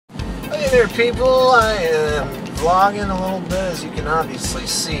there people, I am vlogging a little bit as you can obviously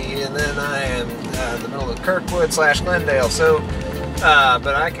see, and then I am in the middle of Kirkwood / Glendale, so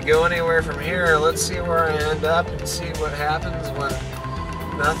but I could go anywhere from here. Let's see where I end up and see what happens when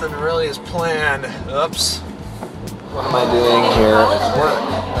nothing really is planned. Oops. What am I doing here at work?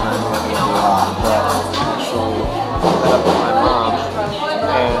 I'm having actually met up with my mom,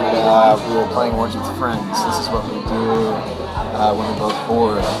 and we were playing Words with Friends. This is what we do when we're both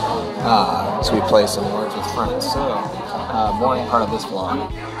bored. So we play some Words with Friends. So, morning part of this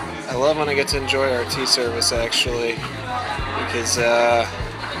vlog. I love when I get to enjoy our tea service, actually, because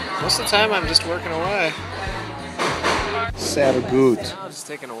most of the time I'm just working away. Savagoot. Just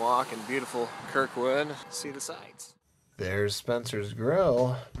taking a walk in beautiful Kirkwood. See the sights. There's Spencer's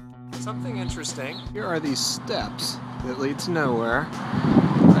Grill. Something interesting. Here are these steps that lead to nowhere.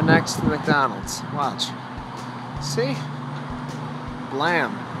 They're next to McDonald's. Watch. See?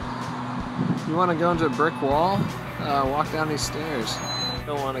 Blam. You want to go into a brick wall? Walk down these stairs.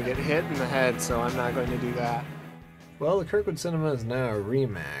 Don't want to get hit in the head, so I'm not going to do that. Well, the Kirkwood Cinema is now a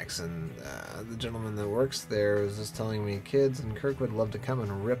Remax, and the gentleman that works there was just telling me kids in Kirkwood love to come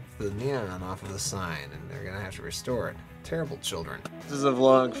and rip the neon off of the sign, and they're going to have to restore it. Terrible children. This is a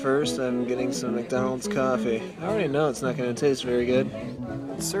vlog first. I'm getting some McDonald's coffee. I already know it's not going to taste very good.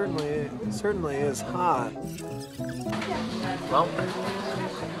 It certainly is hot. Well,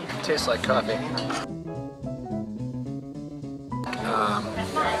 it tastes like coffee.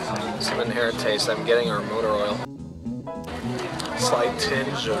 Some inherent taste I'm getting are motor oil. Slight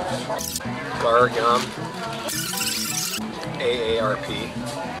tinge of gar gum, AARP.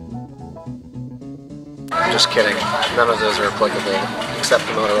 I'm just kidding. None of those are applicable except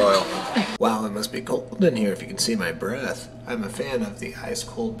the motor oil. Wow, it must be cold in here if you can see my breath. I'm a fan of the ice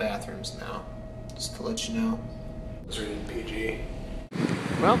cold bathrooms now. Just to let you know. It's rated PG.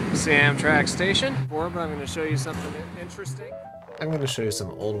 Well, it's the Amtrak station. But I'm going to show you something interesting. I'm going to show you some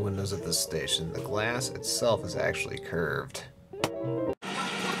old windows at this station. The glass itself is actually curved.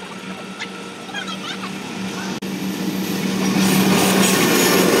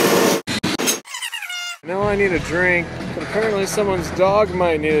 Now I need a drink, but apparently someone's dog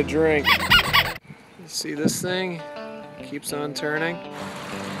might need a drink. You see this thing? Keeps on turning.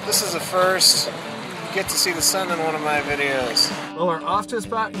 This is a first. You get to see the sun in one of my videos. Well, we're off to a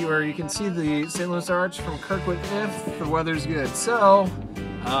spot where you can see the St. Louis Arch from Kirkwood if the weather's good. So,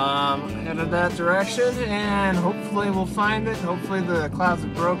 headed that direction, and hopefully we'll find it. Hopefully the clouds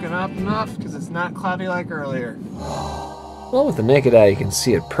have broken up enough because it's not cloudy like earlier. Well, with the naked eye you can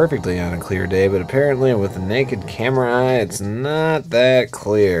see it perfectly on a clear day, but apparently with the naked camera eye it's not that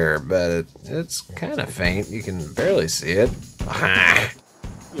clear, but it's kind of faint. You can barely see it.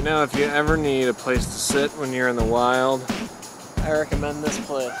 You know, if you ever need a place to sit when you're in the wild, I recommend this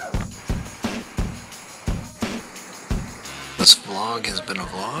place. This vlog has been a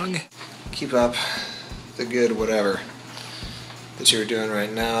vlog. Keep up the good whatever that you're doing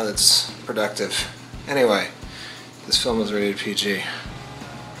right now that's productive. Anyway, this film is rated PG.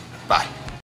 Bye.